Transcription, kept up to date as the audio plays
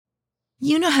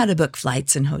You know how to book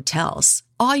flights and hotels.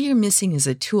 All you're missing is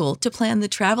a tool to plan the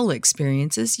travel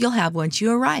experiences you'll have once you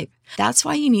arrive. That's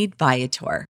why you need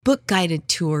Viator. Book guided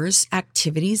tours,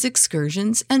 activities,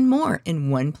 excursions, and more in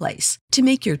one place to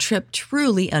make your trip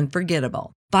truly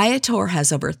unforgettable. Viator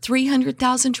has over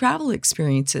 300,000 travel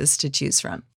experiences to choose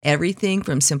from. Everything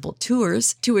from simple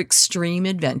tours to extreme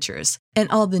adventures and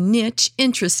all the niche,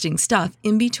 interesting stuff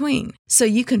in between. So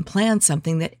you can plan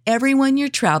something that everyone you're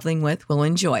traveling with will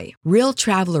enjoy. Real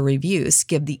traveler reviews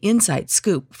give the inside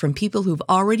scoop from people who've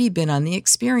already been on the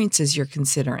experiences you're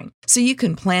considering. So you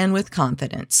can plan with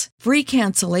confidence. Free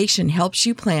cancellation helps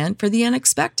you plan for the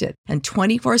unexpected. And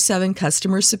 24/7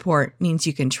 customer support means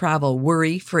you can travel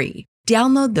worry-free.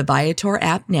 Download the Viator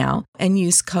app now and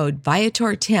use code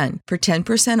Viator10 for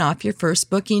 10% off your first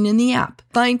booking in the app.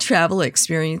 Find travel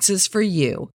experiences for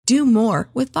you. Do more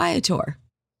with Viator.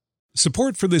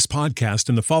 Support for this podcast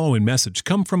and the following message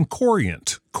come from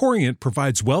Corient. Corient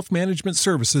provides wealth management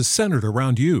services centered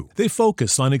around you. They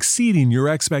focus on exceeding your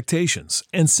expectations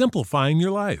and simplifying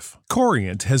your life.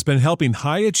 Corient has been helping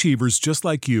high achievers just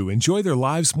like you enjoy their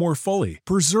lives more fully,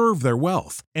 preserve their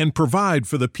wealth, and provide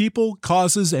for the people,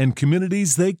 causes, and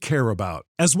communities they care about.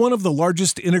 As one of the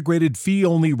largest integrated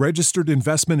fee-only registered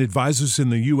investment advisors in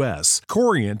the U.S.,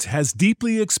 Corient has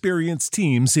deeply experienced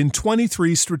teams in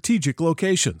 23 strategic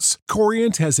locations.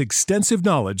 Corient has extensive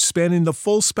knowledge spanning the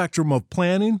full spectrum of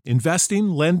planning, investing,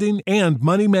 lending, and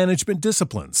money management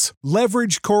disciplines.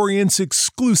 Leverage Corient's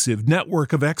exclusive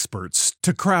network of experts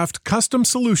to craft custom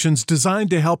solutions designed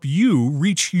to help you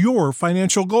reach your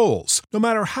financial goals, no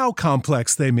matter how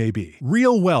complex they may be.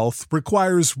 Real wealth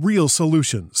requires real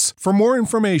solutions. For more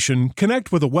information,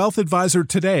 connect with a wealth advisor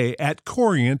today at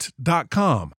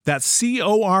Corient.com. That's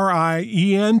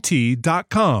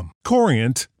Corient.com.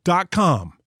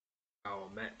 Corient.com. Our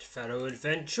met fellow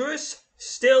adventurers,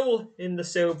 still in the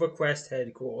Silver Quest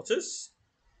headquarters.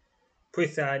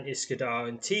 Prithan, Iskadar,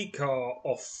 and Tikar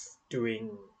off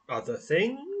doing other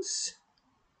things.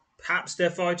 Perhaps they're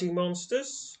fighting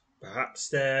monsters. Perhaps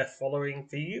they're following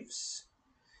thieves.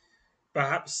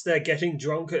 Perhaps they're getting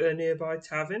drunk at a nearby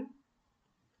tavern.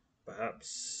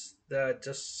 Perhaps they're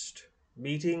just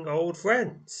meeting old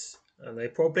friends. And they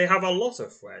probably have a lot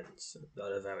of friends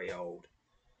that are very old.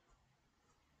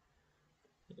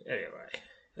 Anyway,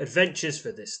 adventures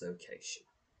for this location.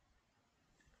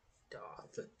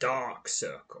 The Dark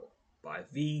Circle by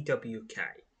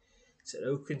VWK. It's an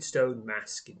Oakenstone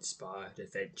Mask-inspired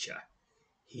adventure.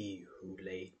 He who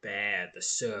laid bare the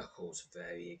circle's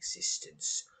very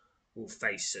existence will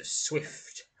face a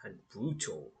swift and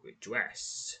brutal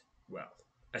redress. Well,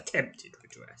 attempted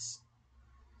redress.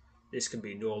 This can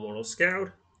be normal or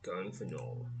scaled. Going for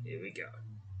normal. Here we go.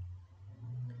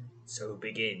 So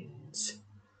begins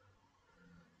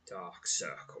Dark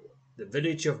Circle. The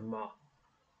village of Marlwain,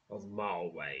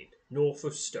 north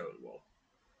of Stonewall.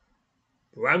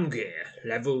 Bramgir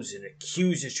levels an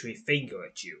accusatory finger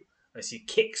at you as he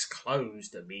kicks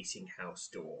closed the meeting house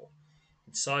door.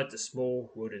 Inside the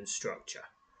small wooden structure,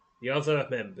 the other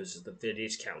members of the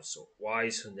village council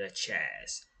rise from their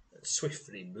chairs and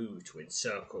swiftly move to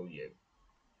encircle you.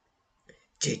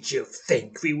 Did you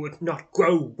think we would not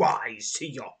grow wise to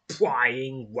your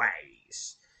prying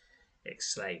ways?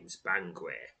 Exclaims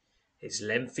Bangwir, his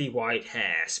lengthy white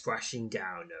hair splashing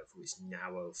down over his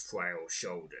narrow, frail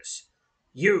shoulders.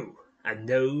 You and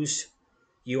those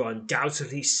you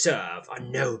undoubtedly serve are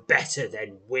no better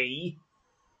than we.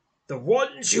 The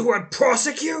ones you would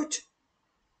prosecute?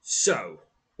 So,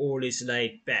 all is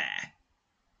laid bare.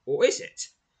 Or is it?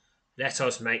 Let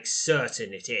us make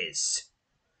certain it is.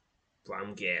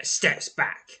 Bramgir steps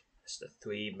back as the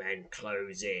three men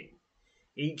close in,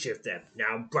 each of them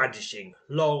now brandishing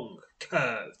long,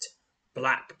 curved,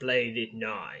 black-bladed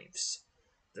knives.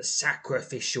 The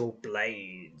sacrificial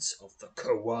blades of the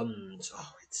Kawans.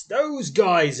 Oh, it's those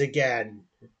guys again.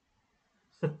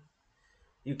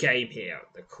 You came here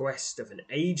on the quest of an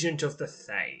agent of the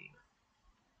Thane.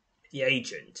 The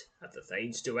agent, at the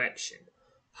Thane's direction,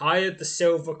 hired the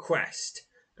Silver Quest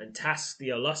and tasked the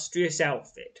illustrious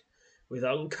outfit with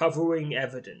uncovering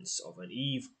evidence of an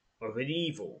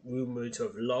evil rumoured to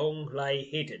have long lay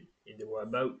hidden in the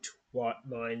remote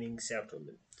mining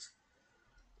settlement.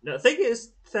 Now, the thing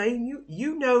is, Thane,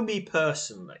 you know me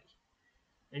personally,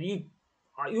 and you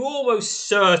almost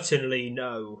certainly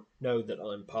know that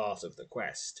I'm part of the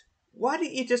quest. Why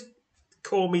don't you just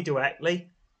call me directly?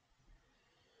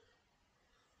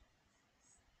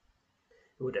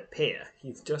 It would appear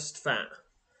you've just found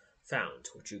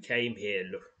what you came here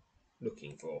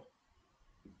looking for.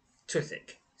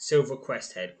 Trithik, Silver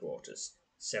Quest headquarters,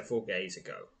 several days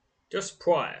ago, just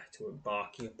prior to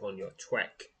embarking upon your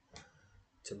trek.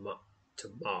 to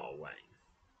Marwayn.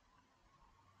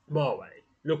 Marwayn,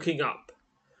 looking up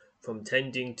from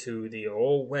tending to the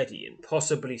already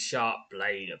impossibly sharp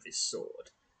blade of his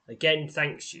sword, again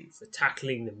thanks you for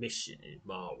tackling the mission in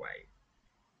Marwayn.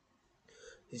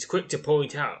 He's quick to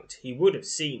point out he would have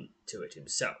seen to it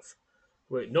himself,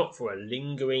 were it not for a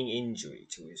lingering injury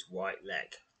to his right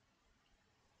leg.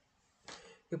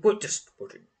 It wouldn't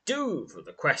do for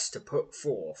the quest to put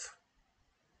forth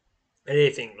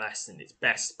anything less than its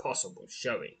best possible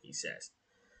showing, he says.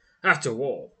 After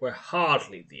all, we're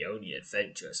hardly the only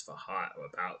adventurers for hire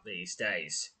about these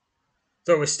days,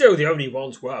 though we're still the only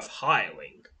ones worth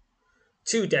hiring.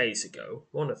 2 days ago,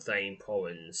 one of Thane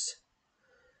Porren's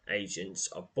agents,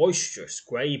 a boisterous,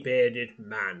 grey-bearded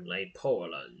man named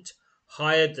Portland,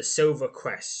 hired the Silver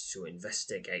Crest to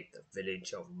investigate the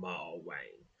village of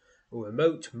Marwayn, a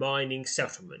remote mining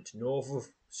settlement north of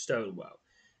Stonewell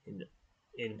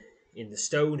in the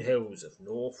stone hills of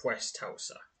northwest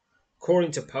Tulsa.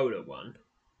 According to Polar One,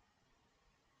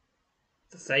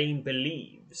 the Thane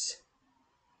believes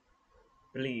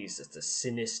that a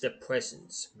sinister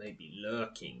presence may be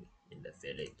lurking in the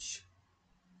village.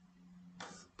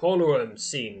 Polar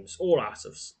seems all out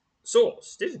of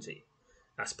sorts, didn't he?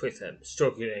 Asked Pritham,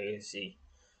 struggling as he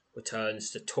returns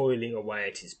to toiling away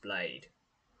at his blade.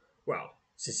 Well,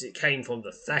 since it came from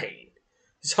the Thane,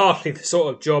 it's hardly the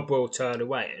sort of job we'll turn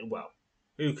away, and well,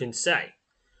 who can say?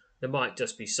 There might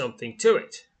just be something to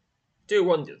it. Do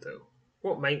wonder, though,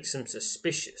 what makes them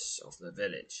suspicious of the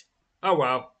village. Oh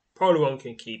well, Polar One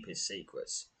can keep his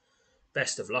secrets.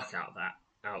 Best of luck out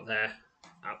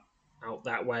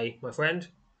that way, my friend.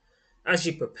 As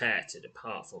you prepare to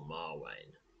depart from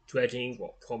Marwayn, dreading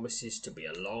what promises to be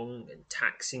a long and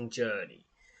taxing journey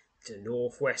to the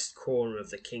northwest corner of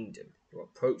the kingdom, you are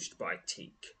approached by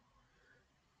Teak,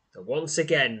 the once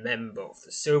again member of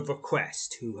the Silver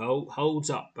Crest, who holds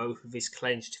up both of his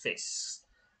clenched fists,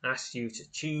 asks you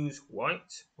to choose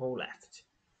right or left.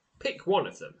 Pick one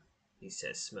of them, he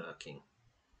says, smirking.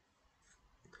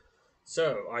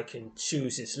 So I can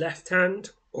choose his left hand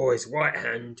or his right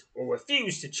hand, or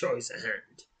refuse to choose a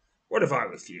hand. What if I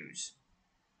refuse?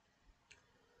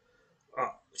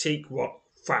 Teak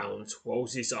frowns,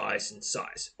 rolls his eyes and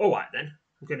sighs. All right then,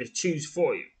 I'm going to choose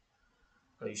for you.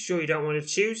 Are you sure you don't want to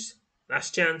choose?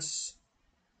 Last chance?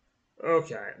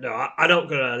 Okay, no, I'm not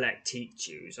going to let Teak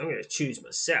choose. I'm going to choose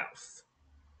myself.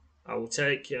 I will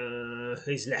take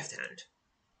his left hand.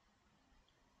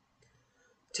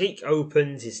 Teak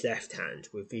opens his left hand,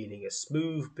 revealing a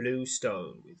smooth blue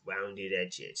stone with rounded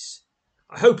edges.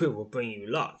 I hope it will bring you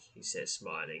luck, he says,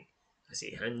 smiling, as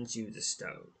he hands you the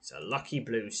stone. It's a lucky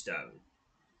blue stone.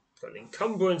 It's got an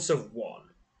encumbrance of 1.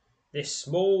 This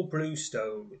small blue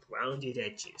stone with rounded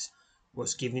edges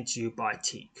was given to you by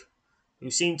Teak, who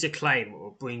seemed to claim it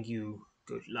will bring you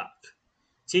good luck.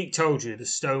 Teak told you the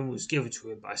stone was given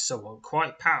to him by someone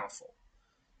quite powerful,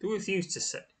 though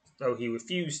he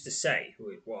refused to say who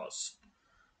it was.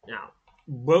 Now,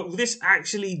 will this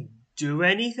actually do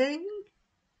anything?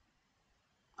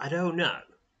 I don't know.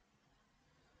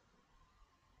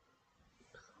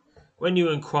 When you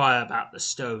inquire about the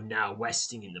stone now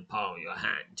resting in the palm of your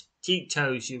hand, Teak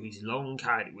tells you he's long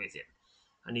carried it with him,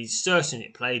 and he's certain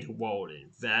it played a role in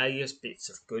various bits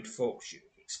of good fortune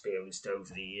he experienced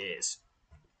over the years.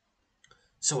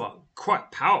 Someone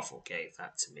quite powerful gave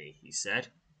that to me, he said.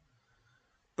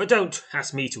 But don't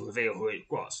ask me to reveal who it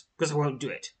was, because I won't do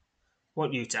it. I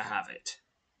want you to have it.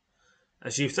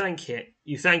 As you thank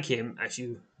him as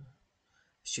you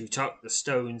tuck the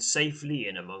stone safely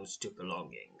in amongst your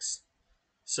belongings.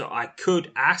 So I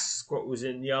could ask what was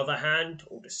in the other hand,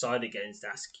 or decide against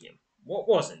asking him what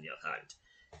was in the other hand.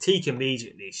 Teak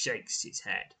immediately shakes his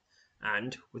head,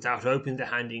 and, without opening the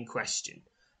hand in question,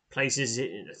 places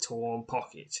it in a torn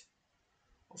pocket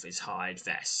of his hide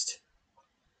vest.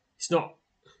 It's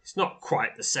not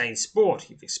quite the same sport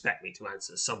you'd expect me to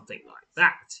answer something like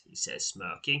that, he says,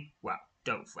 smirking. Well,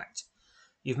 don't fret.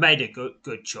 You've made a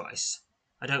good choice.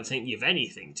 I don't think you've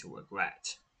anything to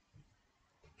regret.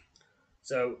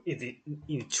 So if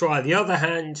you try the other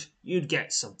hand, you'd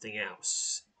get something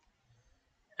else.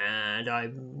 And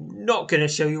I'm not going to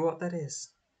show you what that is.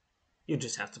 You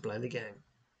just have to play the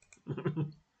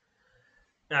game.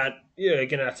 And you're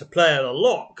going to have to play it a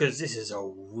lot, because this is a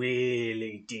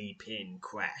really deep-in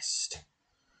quest.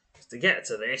 To get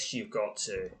to this, you've got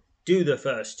to do the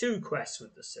first 2 quests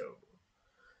with the Silver.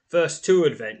 First 2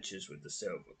 adventures with the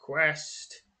Silver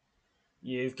Quest.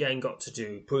 You've then got to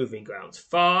do Proving Grounds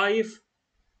 5.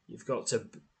 You've got to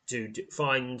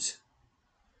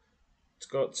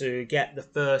get the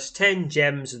first 10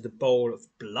 gems of the Bowl of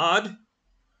Blood.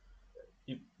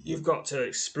 you've got to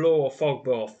explore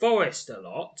Fogbough Forest a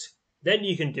lot. Then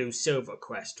you can do Silver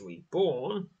Quest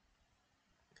Reborn.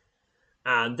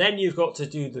 And then you've got to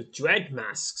do the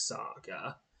Dreadmask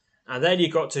Saga. And then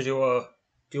you've got to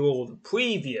do all the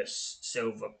previous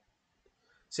Silver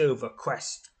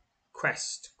quests.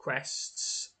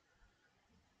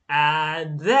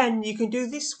 And then you can do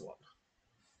this one.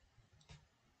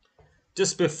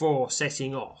 Just before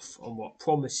setting off on what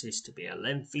promises to be a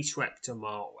lengthy trek to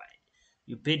Marway,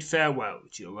 you bid farewell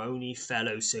to your only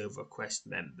fellow Silver Quest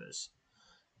members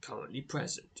currently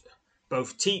present.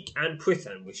 Both Teak and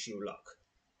Prithan wish you luck.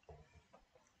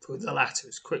 For the latter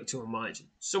is quick to remind you,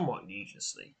 somewhat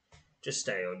needlessly, just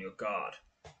stay on your guard.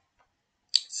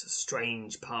 It's a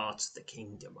strange part of the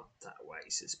kingdom up that way,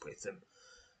 says Prithan.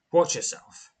 Watch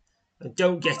yourself, and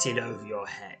don't get in over your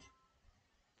head,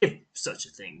 if such a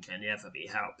thing can ever be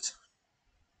helped.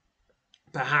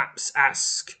 Perhaps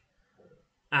ask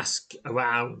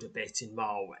around a bit in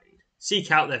Marway.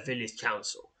 Seek out their village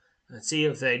council, and see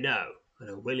if they know and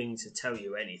are willing to tell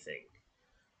you anything.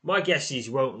 My guess is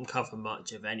you won't uncover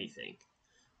much of anything,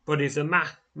 but if the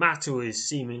matter is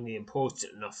seemingly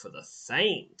important enough for the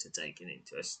Thane to take an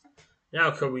interest,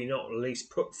 how can we not at least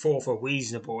put forth a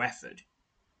reasonable effort?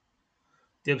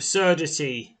 The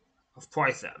absurdity of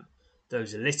Prytham,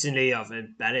 those litany of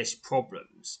embellished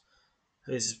problems,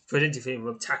 has prevented him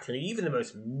from tackling even the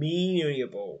most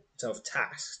menial of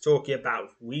tasks. Talking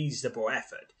about reasonable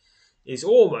effort is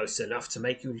almost enough to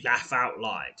make you laugh out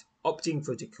loud. Opting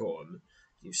for decorum,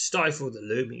 you stifle the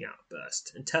looming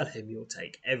outburst and tell him you'll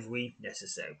take every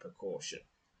necessary precaution.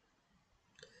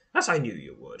 As I knew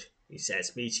you would, he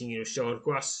says, meeting you assured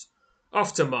Gruss.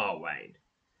 Off to Marwayn.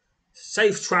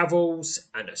 Safe travels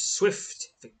and a swift,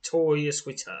 victorious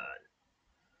return.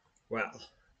 Well,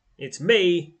 it's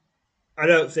me. I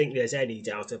don't think there's any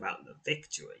doubt about the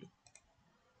victory.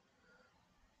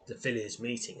 The village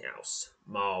meeting house,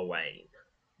 Marwayn,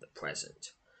 the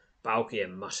present.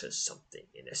 Balgier mutters something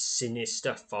in a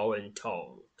sinister foreign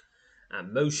tongue,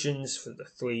 and motions for the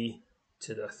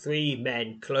three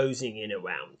men closing in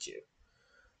around you.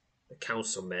 The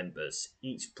council members,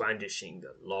 each brandishing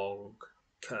the long,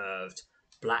 curved,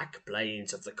 black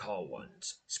blades of the coal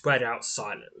ones, spread out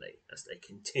silently as they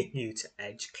continue to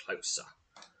edge closer.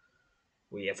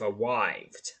 We have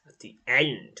arrived at the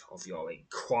end of your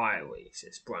inquiry,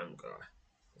 says Brangar,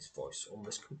 his voice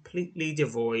almost completely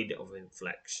devoid of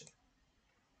inflection.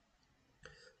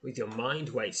 With your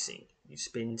mind racing, you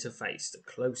spin to face the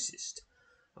closest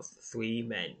of the three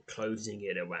men closing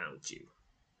in around you.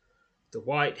 The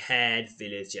white-haired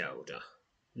village elder,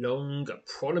 long a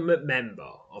prominent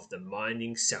member of the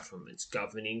mining settlement's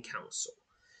governing council,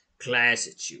 glares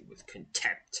at you with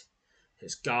contempt,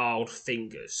 his galled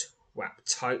fingers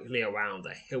wrapped tightly around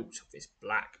the hilt of his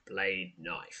black blade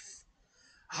knife.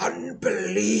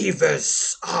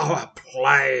 Unbelievers are a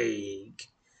plague,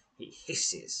 he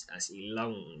hisses as he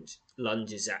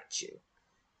lunges at you.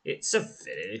 It's a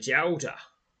village elder.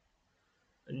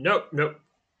 Nope.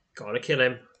 Gotta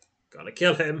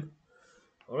kill him.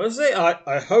 Honestly,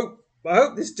 I hope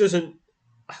this doesn't.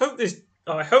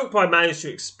 I hope I managed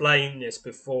to explain this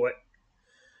before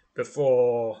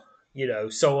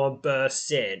someone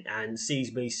bursts in and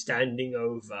sees me standing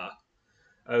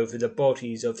over the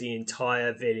bodies of the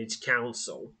entire village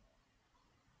council,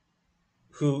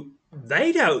 who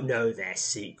they don't know they're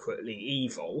secretly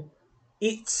evil.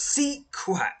 It's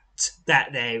secret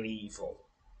that they're evil.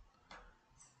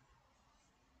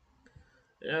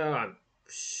 Oh, I'm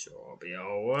sure I'll be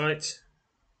alright.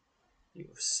 You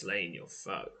have slain your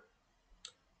foe.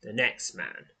 The next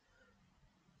man,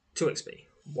 Tewksbury,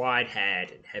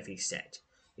 wide-haired and heavy-set,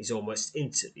 is almost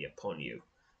instantly upon you,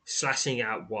 slashing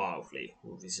out wildly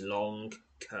with his long,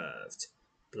 curved,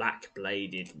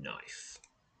 black-bladed knife.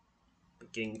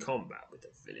 Begin combat with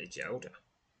the village elder.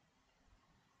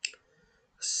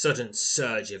 A sudden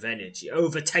surge of energy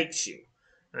overtakes you,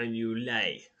 and you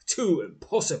lay 2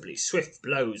 impossibly swift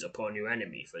blows upon your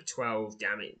enemy for 12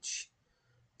 damage.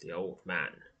 The old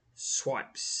man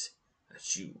swipes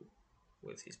at you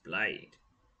with his blade.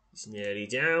 He's nearly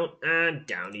down, and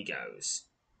down he goes.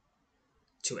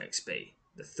 2XB,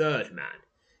 the third man,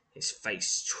 his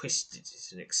face twisted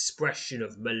in an expression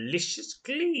of malicious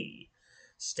glee,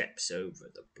 steps over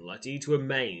the bloodied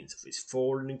remains of his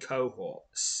fallen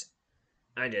cohorts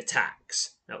and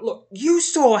attacks. Now look, you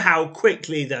saw how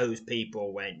quickly those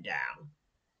people went down.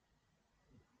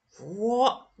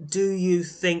 What do you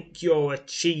think you're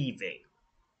achieving?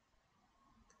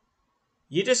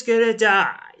 You're just gonna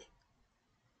die.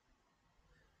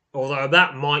 Although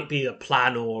that might be the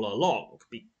plan all along,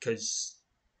 because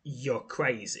you're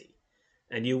crazy.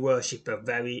 and you worship a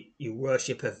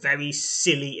very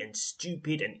silly and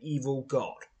stupid and evil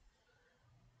god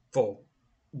for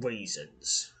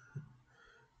reasons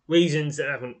that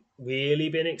haven't really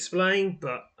been explained,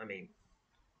 but I mean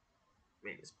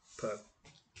it's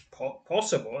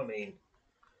possible. I mean,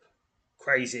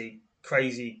 crazy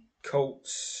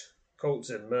cults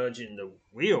emerge in the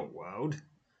real world,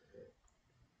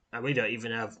 and we don't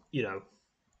even have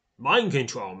mind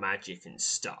control magic and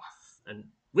stuff and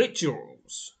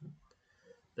rituals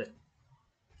that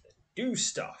do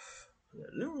stuff,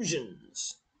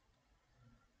 illusions.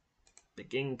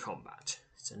 Begin combat.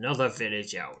 It's another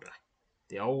village elder.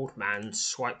 The old man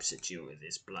swipes at you with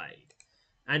his blade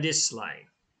and is slain.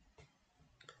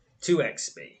 2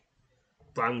 XP.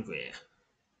 Brangir,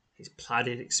 his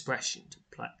plaided expression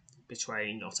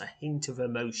betraying not a hint of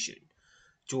emotion,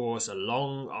 draws a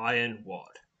long iron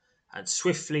wad and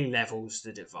swiftly levels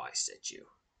the device at you.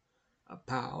 A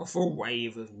powerful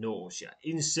wave of nausea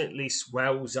instantly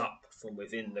swells up from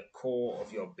within the core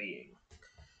of your being.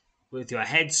 With your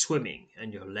head swimming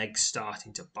and your legs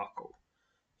starting to buckle,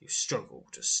 you struggle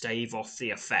to stave off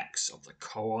the effects of the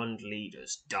Korond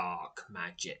leader's dark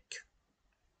magic.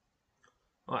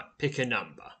 Alright, pick a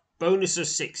number. Bonus of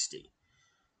 60.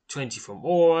 20 from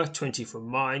aura, 20 from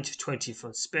mind, 20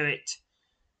 from spirit.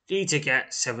 Need to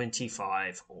get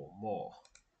 75 or more.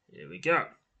 Here we go.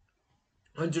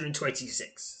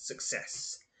 126.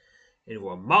 Success. In a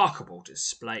remarkable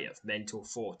display of mental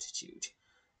fortitude,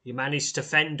 you managed to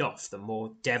fend off the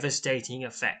more devastating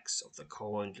effects of the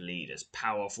Korond leader's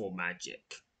powerful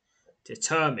magic.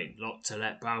 Determined not to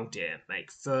let Brangir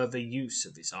make further use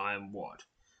of his iron wad,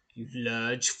 you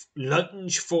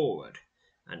lunge forward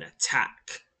and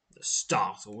attack the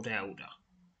startled elder.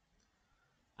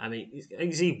 I mean,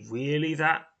 is he really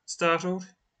that startled?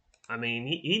 I mean,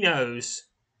 he knows.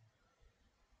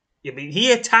 I mean,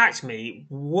 he attacked me.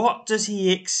 What does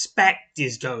he expect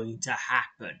is going to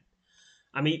happen?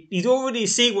 I mean, he's already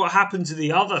seen what happened to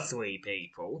the other 3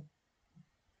 people.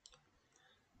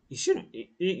 You shouldn't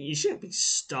be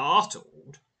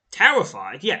startled.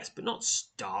 Terrified, yes, but not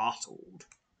startled.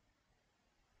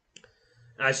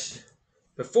 As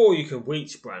before you can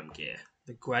reach Brangir,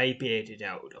 the grey-bearded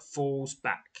elder falls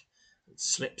back and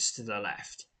slips to the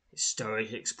left. His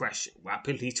stoic expression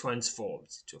rapidly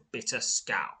transforms into a bitter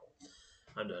scowl,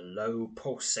 and a low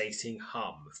pulsating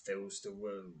hum fills the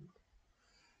room.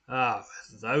 Ah,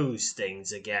 those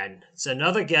things again. It's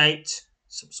another gate.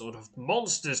 Some sort of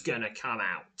monster's gonna come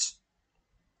out.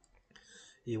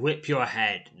 You whip your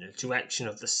head in the direction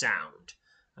of the sound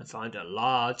and find a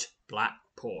large black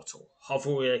portal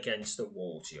hovering against the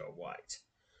wall to your right.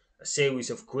 A series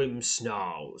of grim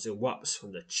snarls erupts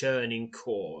from the churning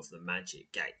core of the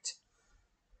magic gate.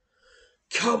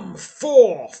 Come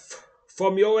forth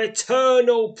from your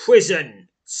eternal prison,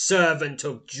 servant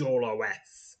of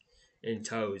Jolaweth,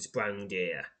 intones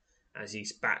Brangir as he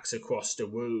backs across the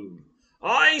room.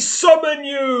 I summon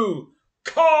you,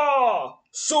 Kar-Suel,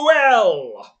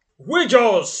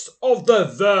 Widows of the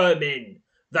vermin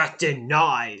that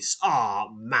denies our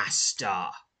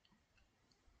master.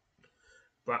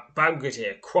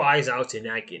 Brangir cries out in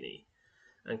agony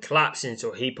and collapses into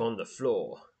a heap on the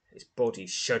floor. His body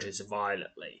shudders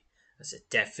violently as a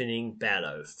deafening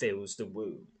bellow fills the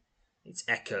room. Its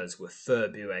echoes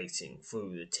reverberating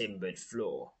through the timbered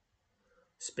floor.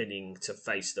 Spinning to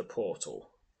face the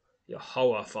portal, you're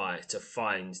horrified to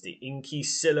find the inky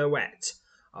silhouette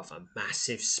of a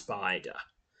massive spider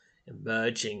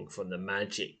emerging from the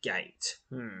magic gate.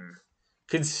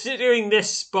 Considering this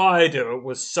spider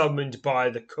was summoned by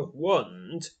the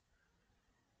Korond,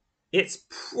 we're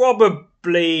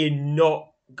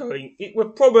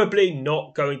probably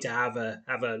not going to have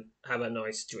a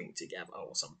nice drink together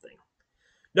or something.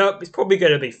 No, it's probably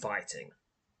going to be fighting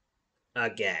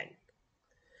again.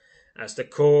 As the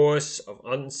chorus of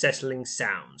unsettling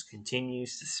sounds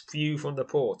continues to spew from the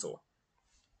portal,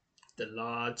 the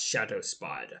large shadow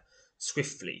spider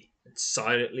swiftly and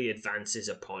silently advances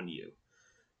upon you,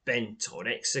 bent on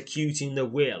executing the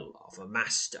will of a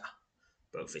master,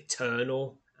 both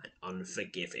eternal and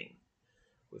unforgiving.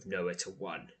 With nowhere to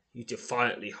run, you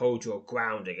defiantly hold your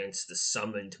ground against the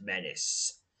summoned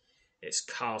menace. It's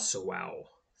Kar-Suel,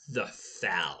 the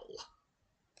Fell.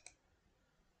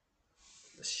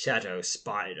 The shadow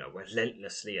spider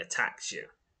relentlessly attacks you.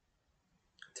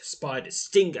 The spider's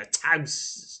stinger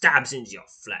stabs into your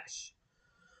flesh.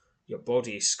 Your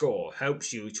body's score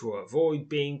helps you to avoid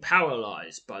being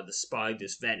paralyzed by the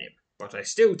spider's venom, but I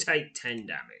still take 10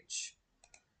 damage.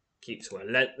 Keeps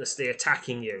relentlessly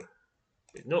attacking you,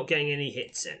 with not getting any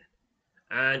hits in,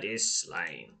 and is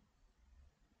slain.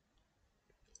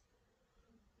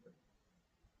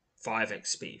 5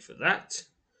 XP for that.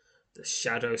 The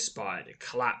shadow spider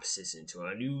collapses into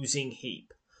an oozing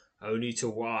heap, only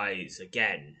to rise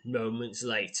again moments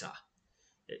later.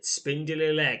 Its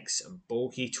spindly legs and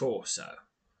bulky torso,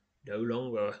 no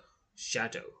longer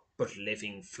shadow but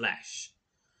living flesh.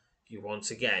 You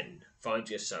once again find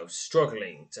yourself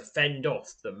struggling to fend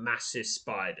off the massive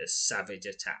spider's savage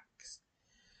attacks.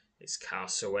 It's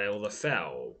Castlewell the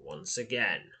Fell once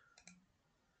again.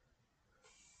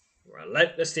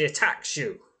 Relentlessly attacks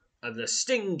you, and the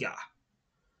stinger.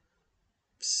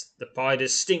 The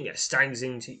spider's stinger stabs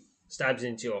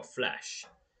into your flesh.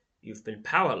 You've been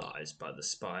paralyzed by the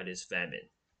spider's venom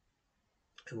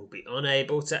and will be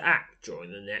unable to act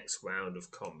during the next round of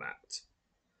combat.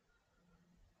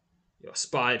 Your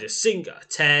spider's stinger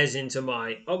tears into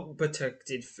my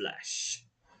unprotected flesh.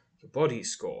 Your body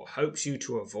score hopes you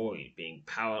to avoid being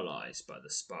paralyzed by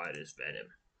the spider's venom.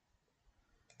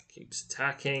 Keeps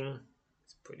attacking.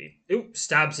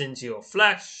 Stabs into your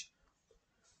flesh.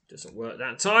 Doesn't work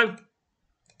that time.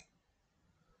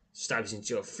 Stabs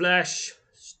into your flesh.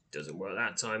 Doesn't work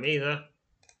that time either.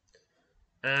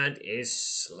 And is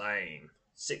slain.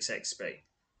 6 XP.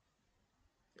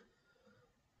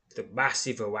 The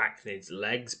massive arachnid's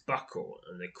legs buckle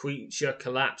and the creature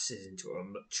collapses into a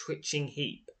twitching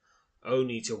heap,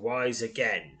 only to rise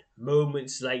again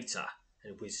moments later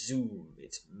and resume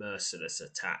its merciless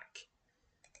attack.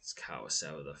 It's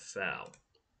Carousel the Fell.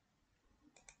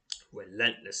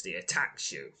 Relentlessly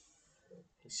attacks you.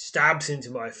 He stabs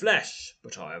into my flesh,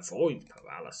 but I avoid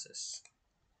paralysis.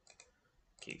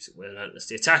 Keeps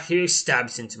relentlessly attacking you,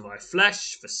 stabs into my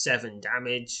flesh for 7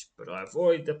 damage, but I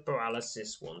avoid the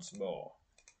paralysis once more.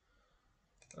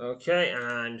 Okay,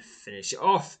 and finish it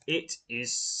off. It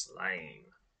is slain.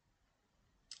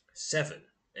 7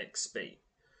 XP.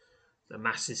 The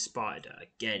massive spider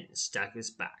again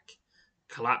staggers back,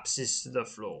 collapses to the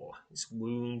floor, its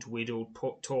wound-riddled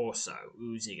torso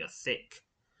oozing a thick,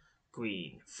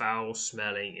 green,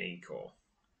 foul-smelling ichor.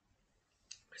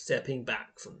 Stepping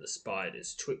back from the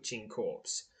spider's twitching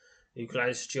corpse, you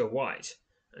glance to your right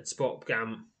and spot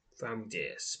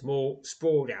Bramgir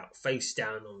sprawled out face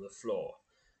down on the floor,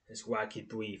 his ragged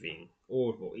breathing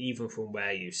audible even from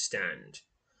where you stand.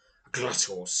 A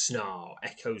gluttoral snarl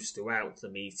echoes throughout the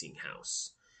meeting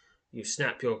house. You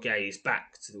snap your gaze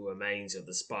back to the remains of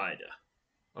the spider,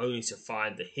 only to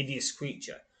find the hideous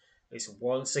creature is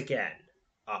once again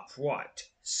upright,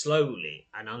 slowly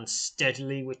and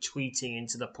unsteadily retreating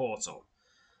into the portal.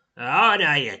 Oh,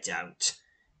 no, you don't.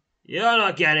 You're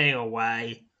not getting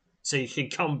away, so you can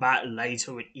come back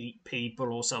later and eat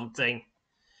people or something.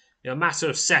 In a matter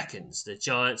of seconds, the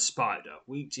giant spider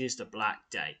reaches the black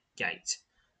gate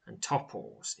and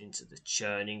topples into the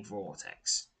churning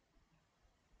vortex.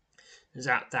 As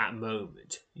at that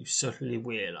moment, you suddenly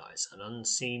realize an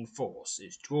unseen force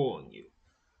is drawing you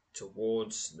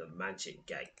towards the magic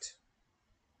gate.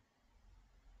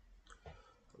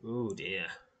 Oh dear,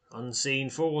 unseen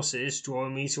forces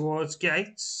drawing me towards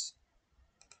gates?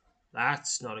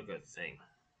 That's not a good thing.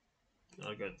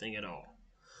 Not a good thing at all.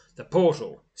 The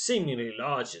portal, seemingly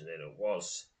larger than it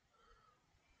was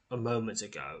a moment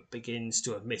ago, begins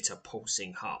to emit a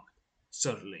pulsing hum.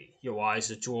 Suddenly, your eyes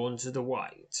are drawn to the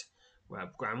right, where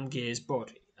Bramgir's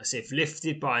body, as if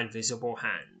lifted by invisible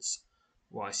hands,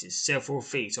 rises several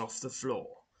feet off the floor,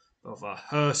 before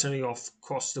hurtling off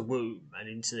across the room and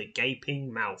into the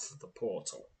gaping mouth of the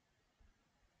portal.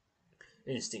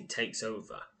 Instinct takes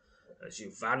over as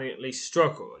you valiantly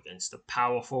struggle against the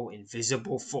powerful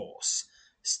invisible force,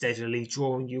 steadily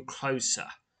drawing you closer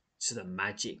to the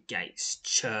magic gate's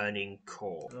churning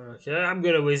core. Okay, I'm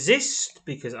going to resist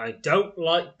because I don't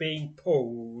like being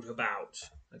pulled about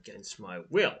against my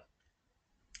will.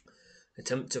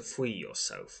 Attempt to free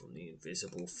yourself from the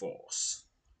invisible force.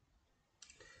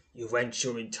 You wrench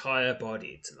your entire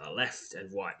body to the left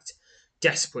and right,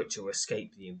 desperate to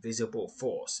escape the invisible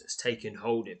force that's taken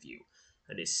hold of you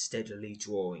and is steadily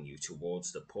drawing you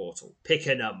towards the portal. Pick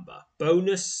a number.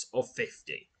 Bonus of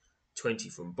 50. 20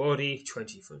 from body,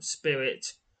 20 from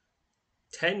spirit,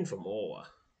 10 from aura.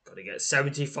 Got to get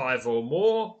 75 or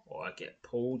more, or I get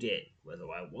pulled in, whether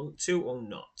I want to or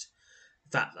not.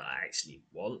 The fact that I actually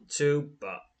want to,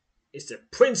 but it's the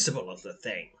principle of the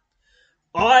thing.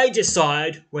 I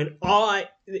decide when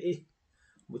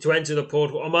to enter the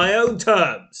portal on my own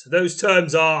terms. Those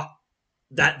terms are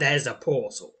that there's a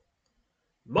portal.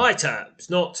 My terms,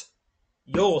 not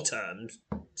your terms,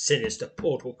 sinister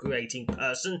portal creating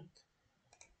person.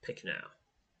 Pick now.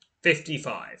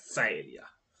 55, failure.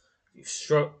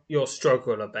 Your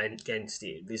struggle against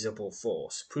the invisible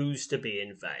force proves to be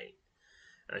in vain,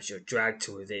 As you're dragged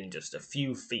to within just a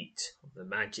few feet of the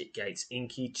magic gate's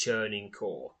inky churning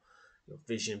core, your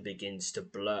vision begins to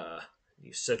blur.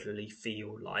 You suddenly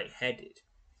feel lightheaded.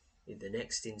 In the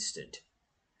next instant,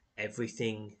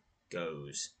 everything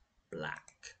goes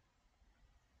black.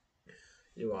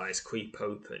 Your eyes creep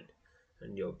open,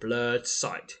 and your blurred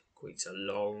sight greets a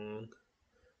long,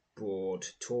 broad,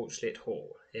 torchlit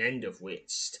hall, at the end of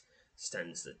which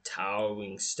stands the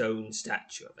towering stone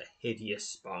statue of a hideous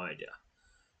spider.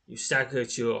 You stagger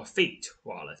to your feet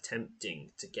while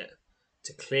attempting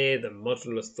to clear the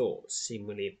muddle of thoughts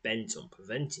seemingly bent on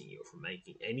preventing you from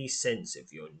making any sense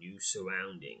of your new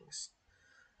surroundings.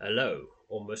 A low,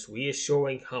 almost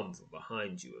reassuring hum from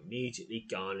behind you immediately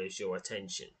garners your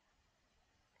attention.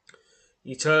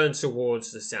 You turn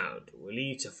towards the sound,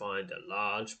 relieved to find a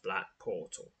large black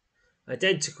portal,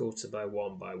 identical to the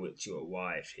one by which you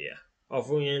arrived here,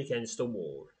 hovering against the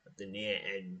wall at the near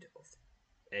end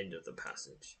of the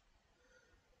passage.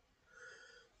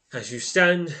 As you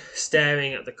stand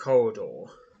staring at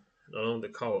along the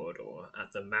corridor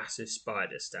at the massive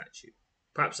spider statue,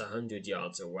 perhaps 100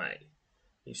 yards away,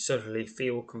 you suddenly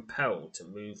feel compelled to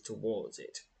move towards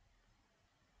it.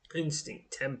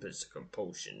 Instinct tempers the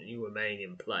compulsion, and you remain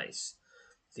in place.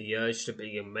 The urge to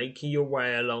begin making your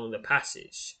way along the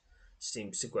passage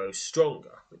seems to grow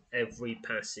stronger with every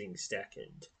passing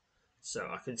second. So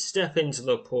I could step into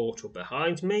the portal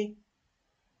behind me,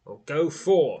 or go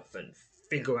forth and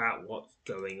figure out what's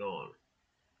going on.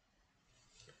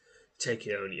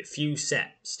 Taking only a few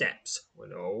steps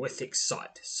when a horrific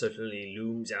sight suddenly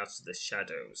looms out of the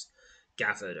shadows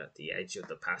gathered at the edge of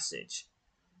the passage.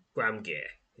 Gramgear,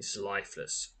 his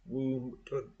lifeless,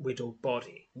 wound-riddled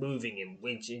body moving in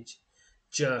rigid,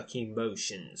 jerking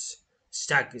motions,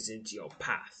 staggers into your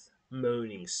path,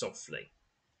 moaning softly.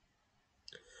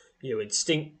 You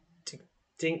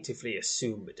instinctively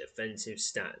assume a defensive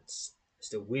stance as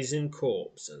the wizened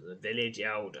corpse of the village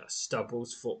elder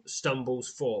stumbles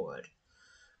forward,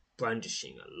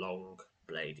 brandishing a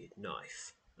long-bladed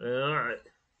knife. Alright.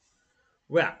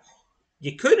 Well,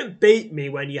 you couldn't beat me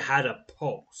when you had a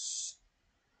pulse.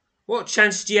 What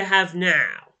chance do you have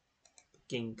now?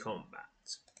 Begin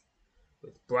combat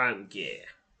with Bramgear,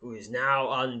 who is now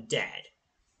undead.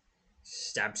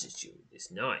 Stabs at you with his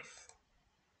knife.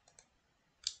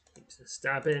 Keeps the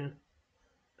stabbing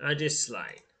and is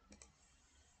slain.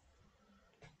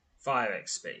 5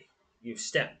 XP. You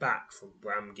step back from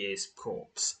Bramgear's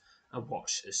corpse and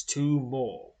watch as 2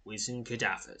 more wizened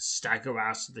cadavers stagger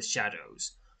out of the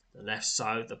shadows on the left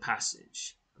side of the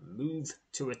passage and move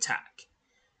to attack,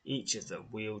 each of them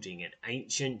wielding an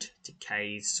ancient,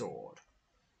 decayed sword.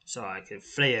 So I could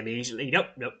flee immediately.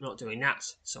 Nope, not doing that.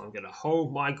 So I'm going to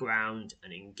hold my ground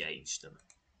and engage them.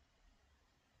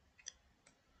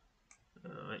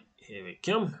 Alright, here we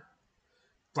come.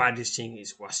 Brandishing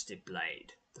his rusted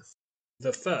blade.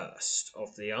 The first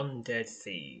of the undead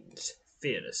fiends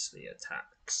fearlessly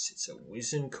attacks. It's a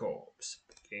wizened corpse.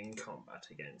 Begin combat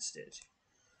against it.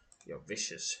 Your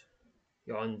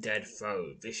undead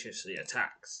foe viciously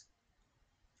attacks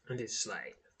and is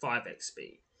slain. 5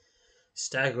 XP.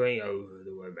 Staggering over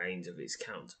the remains of his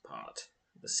counterpart,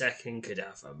 the second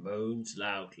cadaver moans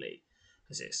loudly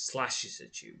as it slashes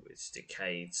at you with its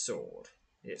decayed sword.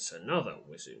 It's another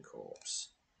wizened corpse.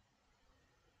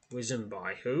 Wizened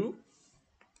by who?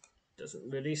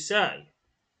 Doesn't really say.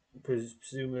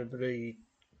 Presumably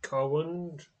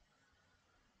Cohen.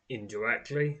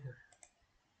 Indirectly.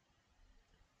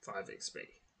 5 XP.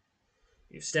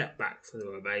 You step back from the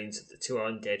remains of the 2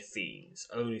 undead fiends,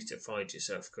 only to find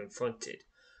yourself confronted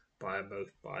by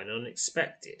an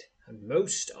unexpected and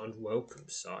most unwelcome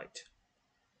sight.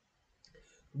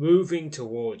 Moving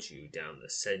towards you down the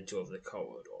centre of the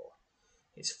corridor,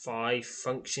 its 5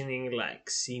 functioning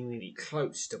legs seemingly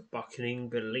close to buckling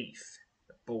beneath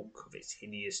the bulk of its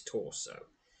hideous torso,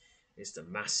 is the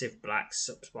massive black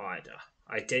spider,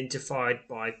 identified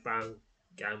by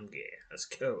Gamgear as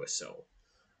Curacao,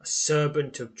 a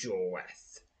serpent of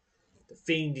Joreth. The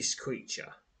fiendish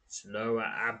creature, its lower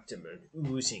abdomen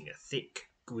oozing a thick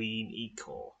green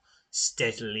ichor,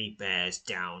 steadily bears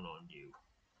down on you.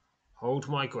 Hold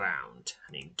my ground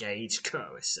and engage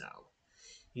Curacao.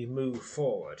 You move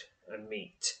forward and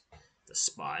meet the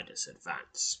spider's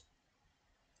advance,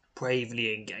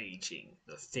 bravely engaging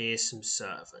the fearsome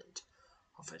servant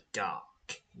of a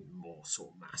dark,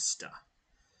 immortal master.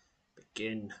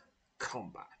 Begin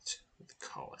combat with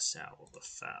Curacao the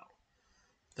Fell.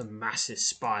 The massive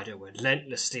spider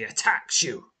relentlessly attacks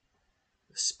you.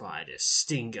 The spider's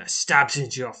stinger stabs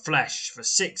into your flesh for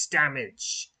 6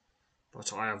 damage,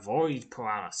 but I avoid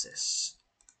paralysis.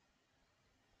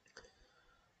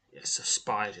 Yes, a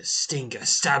spider's stinger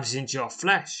stabs into your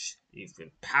flesh. You've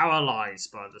been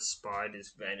paralyzed by the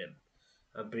spider's venom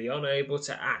and be unable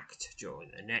to act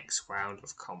during the next round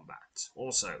of combat.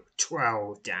 Also,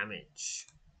 12 damage.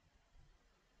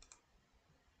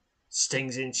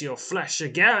 Stings into your flesh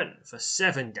again for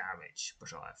 7 damage,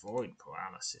 but I avoid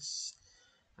paralysis.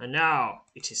 And now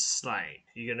it is slain.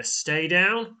 Are you going to stay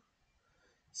down?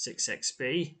 6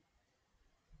 XP.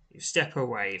 You step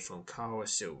away from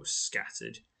Karasul's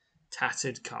scattered,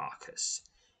 tattered carcass,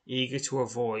 eager to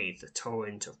avoid the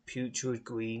torrent of putrid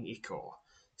green ichor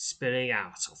spilling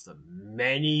out of the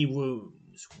many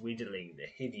wounds riddling the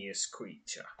hideous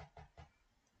creature.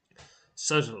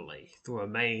 Suddenly, the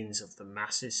remains of the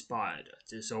massive spider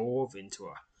dissolve into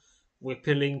a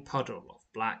rippling puddle of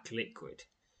black liquid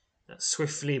that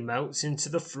swiftly melts into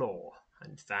the floor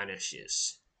and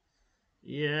vanishes.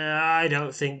 Yeah, I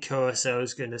don't think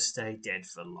Curacau's going to stay dead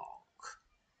for long.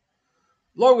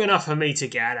 Long enough for me to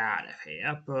get out of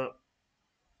here, but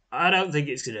I don't think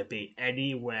it's going to be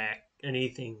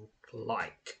anything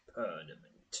like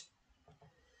permanent.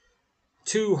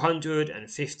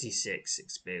 256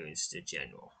 experience to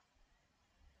general.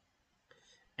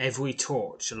 Every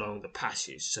torch along the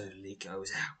passage suddenly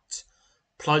goes out,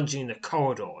 plunging the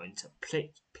corridor into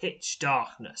pitch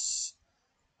darkness.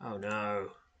 Oh no.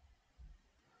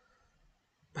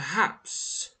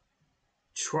 Perhaps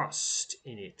trust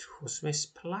in it was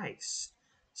misplaced,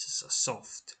 says a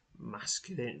soft,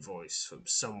 masculine voice from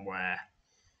somewhere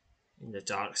in the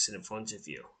darkness in front of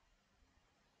you.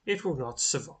 It will not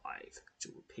survive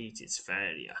to repeat its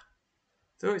failure,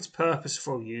 though its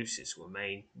purposeful uses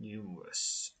remain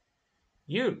numerous.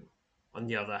 You, on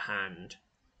the other hand,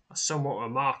 are somewhat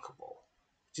remarkable,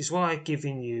 which is why I've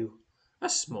given you a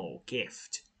small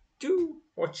gift. Do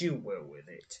what you will with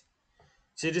it.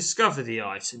 To discover the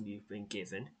item you've been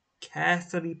given,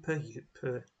 carefully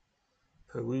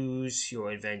peruse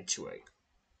your inventory.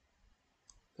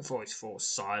 The voice falls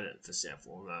silent for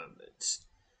several moments.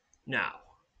 Now,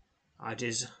 I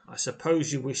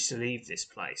suppose you wish to leave this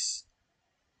place.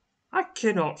 I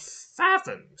cannot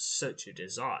fathom such a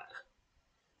desire,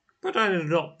 but I do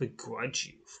not begrudge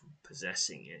you from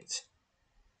possessing it.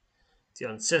 The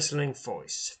unsettling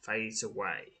voice fades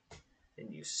away,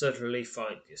 and you suddenly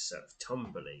find yourself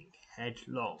tumbling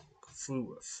headlong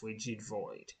through a frigid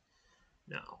void.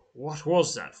 Now, what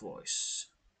was that voice?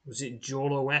 Was it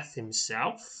Joloweth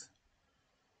himself?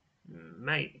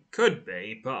 Maybe, could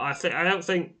be, but I don't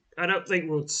think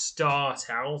we'll start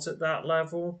out at that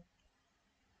level.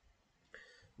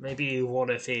 Maybe one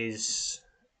of his,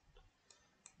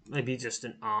 maybe just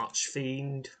an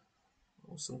archfiend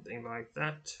or something like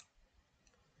that.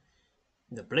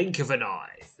 In the blink of an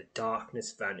eye, the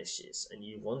darkness vanishes, and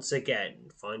you once again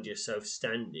find yourself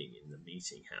standing in the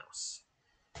meeting house.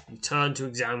 You turn to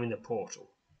examine the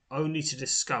portal, only to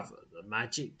discover the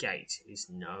magic gate is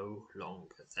no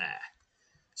longer there.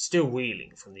 Still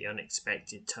reeling from the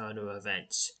unexpected turn of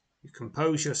events, you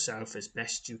compose yourself as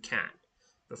best you can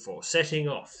before setting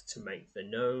off to make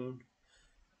known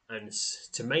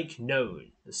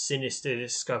the sinister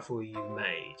discovery you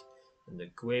made and the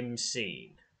grim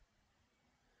scene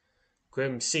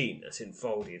that's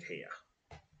enfolded here.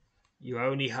 You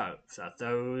only hope that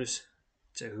those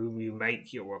to whom you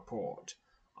make your report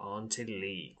aren't in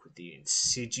league with the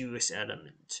insidious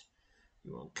element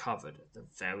you uncovered at the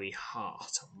very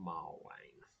heart of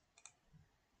Marwayn.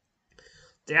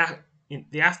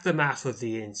 The aftermath of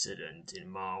the incident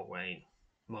in Marwayn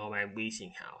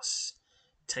Meeting House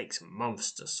takes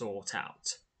months to sort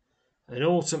out, and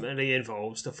ultimately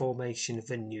involves the formation of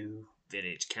a new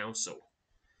village council.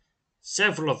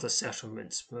 Several of the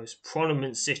settlement's most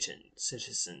prominent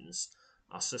citizens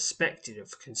are suspected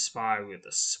of conspiring with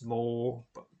the small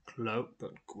but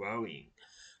growing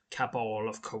cabal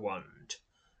of Karund,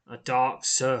 a dark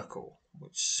circle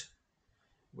which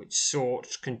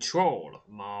sought control of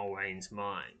Marwayn's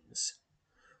mines,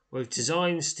 with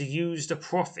designs to use the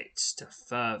profits to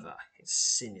further its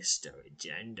sinister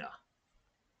agenda.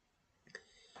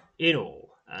 In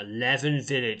all, 11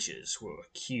 villagers were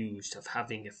accused of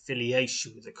having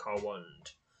affiliation with the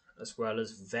Karund, as well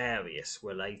as various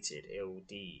related ill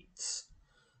deeds.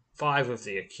 5 of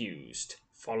the accused,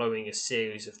 following a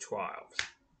series of trials,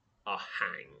 are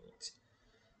hanged.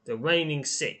 The remaining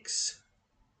six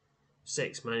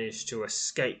managed to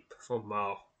escape from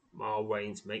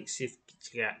Marwayn's makeshift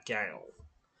jail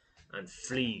and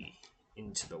flee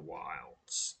into the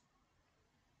wilds.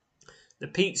 The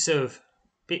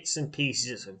bits and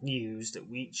pieces of news that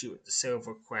reach you at the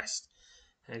Silver Crest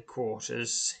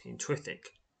headquarters in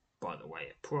Twithick, by the way,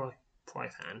 at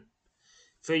Prythan,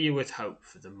 fill you with hope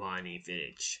for the mining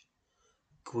village.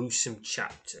 gruesome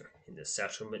chapter in the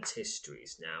settlement's history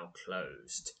is now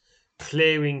closed,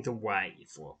 clearing the way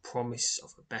for a promise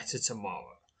of a better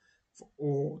tomorrow for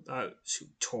all those who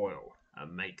toil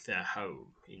and make their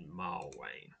home in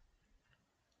Marlwain.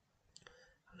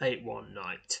 Late one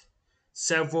night,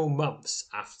 several months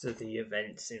after the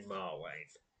events in Marlwain,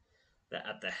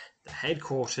 at the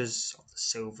headquarters of the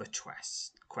Silver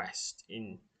Quest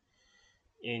in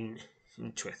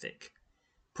Trithik,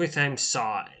 Pritham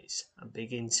sighs and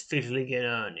begins fiddling in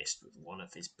earnest with one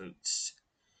of his boots.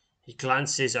 He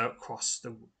glances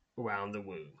around the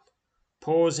room,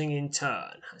 pausing in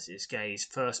turn as his gaze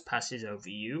first passes over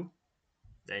you,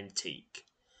 then Teak.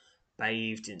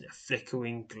 Bathed in the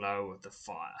flickering glow of the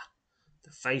fire,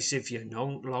 the face of your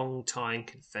long-time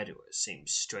confederate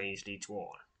seems strangely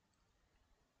drawn.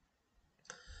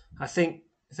 I think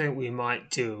we might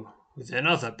do with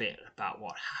another bit about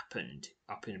what happened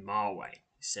up in Marlwain,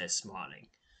 he says, smiling.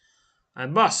 I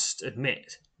must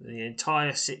admit that the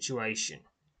entire situation,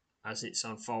 as it's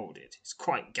unfolded, is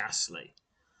quite ghastly.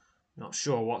 Not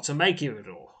sure what to make of it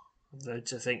all, though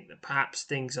to think that perhaps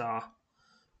things are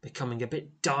becoming a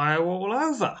bit dire all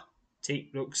over.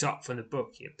 Teak looks up from the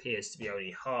book he appears to be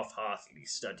only half-heartedly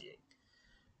studying,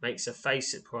 makes a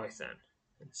face at Pritham,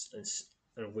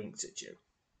 and winks at you.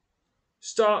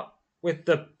 Start with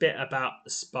the bit about the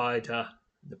spider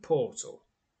and the portal,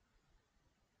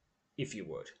 if you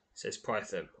would, says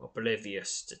Pritham,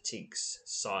 oblivious to Teak's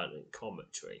silent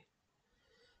commentary.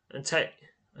 And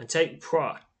take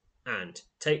pride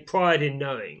in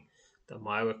knowing that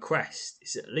my request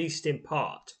is at least in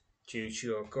part due to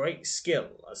your great skill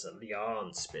as a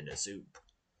yarn spinner, Zoop,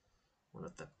 one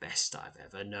of the best I've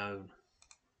ever known.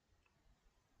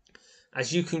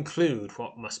 As you conclude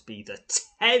what must be the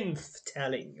 10th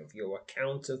telling of your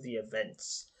account of the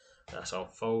events that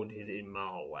unfolded in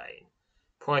Marlwain,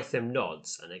 Pritham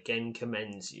nods and again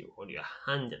commends you on your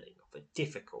handling of a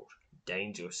difficult and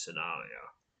dangerous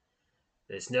scenario.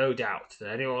 There's no doubt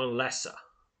that anyone lesser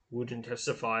wouldn't have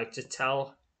survived to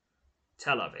tell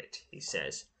of it, he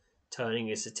says, turning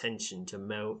his attention to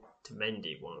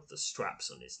mending one of the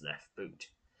straps on his left boot.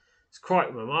 It's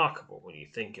quite remarkable when you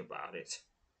think about it.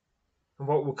 And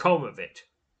what will come of it?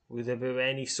 Will there be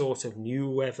any sort of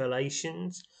new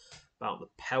revelations about the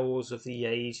perils of the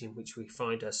age in which we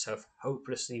find ourselves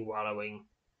hopelessly wallowing?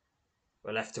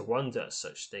 We're left to wonder at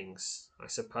such things, I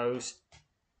suppose.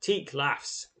 Teak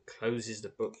laughs and closes the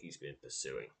book he's been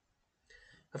pursuing.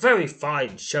 A very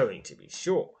fine showing, to be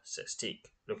sure, says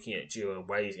Teak, looking at you and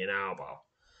waving an elbow.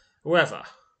 However,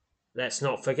 let's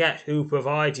not forget who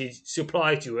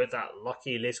supplied you with that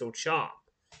lucky little charm.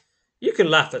 You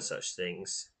can laugh at such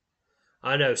things.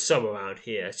 I know some around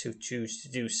here who choose to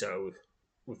do so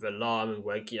with alarming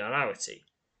regularity,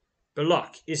 but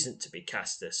luck isn't to be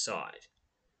cast aside.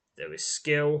 There is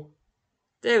skill,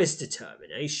 there is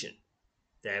determination,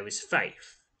 there is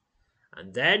faith,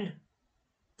 and then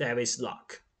there is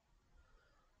luck.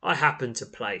 I happen to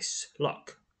place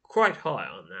luck quite high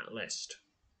on that list.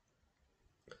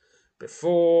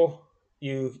 Before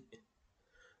you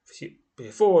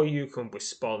can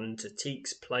respond to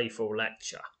Teak's playful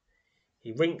lecture,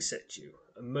 he winks at you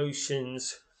and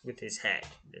motions with his head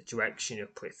in the direction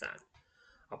of Pritham.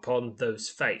 Upon those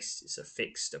faces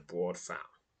affixed a broad frown.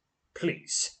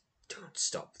 Please, don't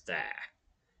stop there,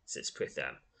 says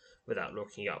Pritham, without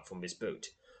looking up from his boot.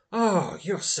 Oh,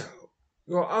 you're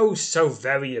oh so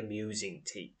very amusing,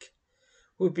 Teak.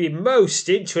 Would be most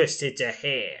interested to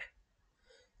hear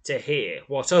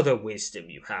what other wisdom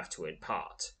you have to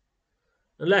impart.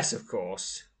 Unless, of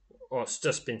course, what's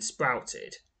just been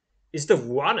sprouted is the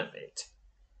run of it.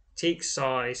 Teak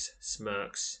sighs,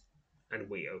 smirks,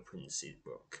 and reopens his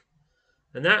book.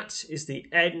 And that is the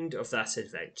end of that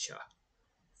adventure.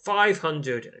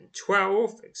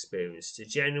 512 experience to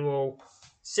general,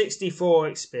 64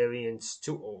 experience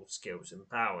to all skills and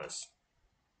powers.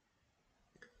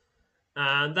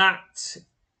 And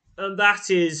that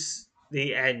is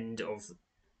the end of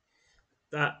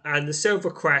that. And the Silver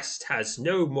Quest has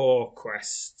no more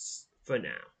quests for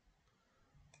now.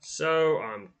 So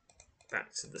I'm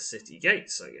back to the city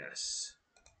gates, I guess.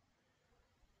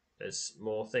 There's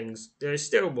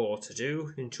still more to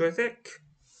do in Trithik.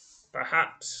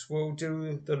 Perhaps we'll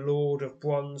do the Lord of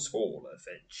Bronze Hall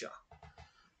adventure.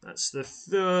 That's the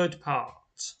third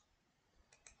part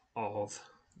of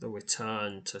the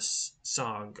Return to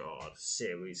Sarngard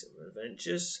series of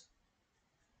adventures.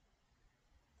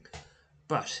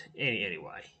 But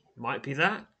anyway, might be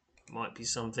that, might be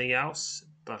something else.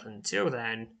 But until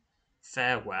then,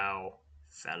 farewell,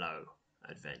 fellow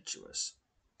adventurers.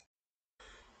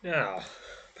 Now,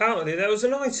 apparently there was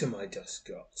an item I just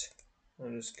got.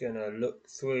 I'm just going to look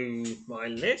through my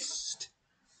list.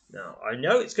 Now, I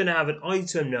know it's going to have an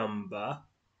item number.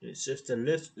 It's just a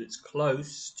list that's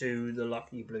close to the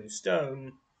Lucky Blue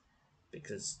Stone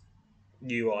because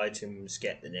new items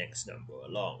get the next number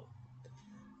along.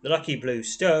 The Lucky Blue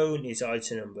Stone is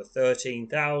item number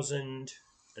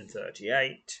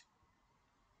 13,038.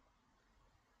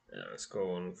 Let's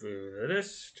go on through the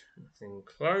list. Nothing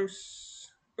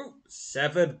close. Ooh,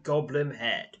 Severed Goblin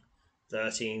Head,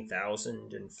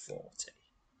 13,040.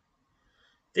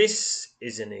 This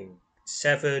is an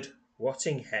severed,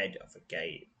 rotting head of a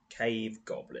cave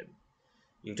goblin.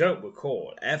 You don't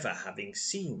recall ever having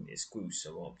seen this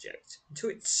gruesome object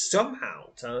until it somehow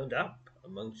turned up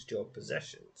amongst your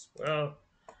possessions. Well,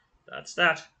 that's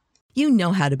that. You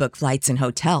know how to book flights and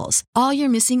hotels. All you're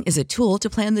missing is a tool to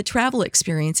plan the travel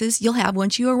experiences you'll have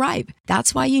once you arrive.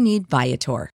 That's why you need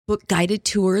Viator. Book guided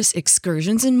tours,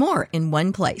 excursions, and more in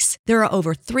one place. There are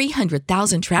over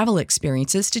 300,000 travel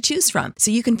experiences to choose from,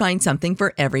 so you can find something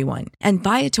for everyone. And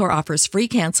Viator offers free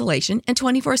cancellation and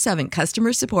 24/7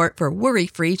 customer support for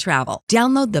worry-free travel.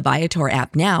 Download the Viator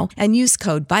app now and use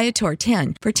code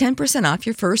Viator10 for 10% off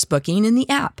your first booking in the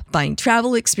app. Find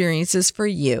travel experiences for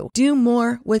you. Do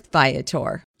more with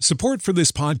Viator. Support for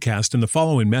this podcast and the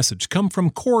following message come from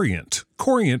Corient.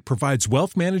 Corient provides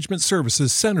wealth management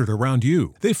services centered around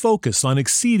you. They focus on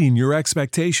exceeding your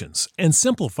expectations and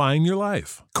simplifying your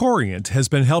life. Corient has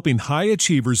been helping high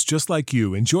achievers just like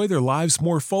you enjoy their lives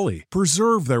more fully,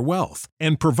 preserve their wealth,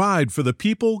 and provide for the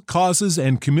people, causes,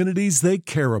 and communities they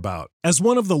care about. As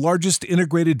one of the largest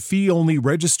integrated fee-only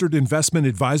registered investment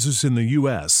advisors in the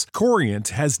U.S., Corient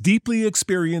has deeply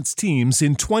experienced teams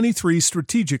in 23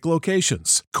 strategic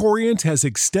locations. Corient has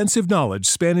extensive knowledge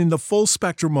spanning the full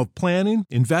spectrum of planning,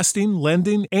 investing,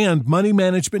 lending, and money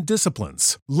management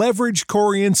disciplines. Leverage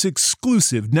Corient's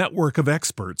exclusive network of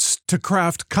experts to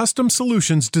craft custom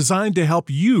solutions designed to help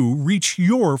you reach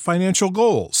your financial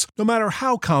goals, no matter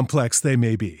how complex they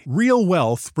may be. Real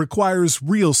wealth requires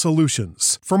real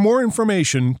solutions. For more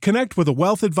information, connect with a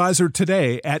wealth advisor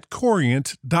today at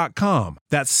Corient.com.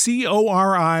 That's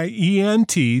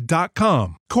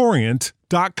Corient.com.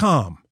 Corient.com.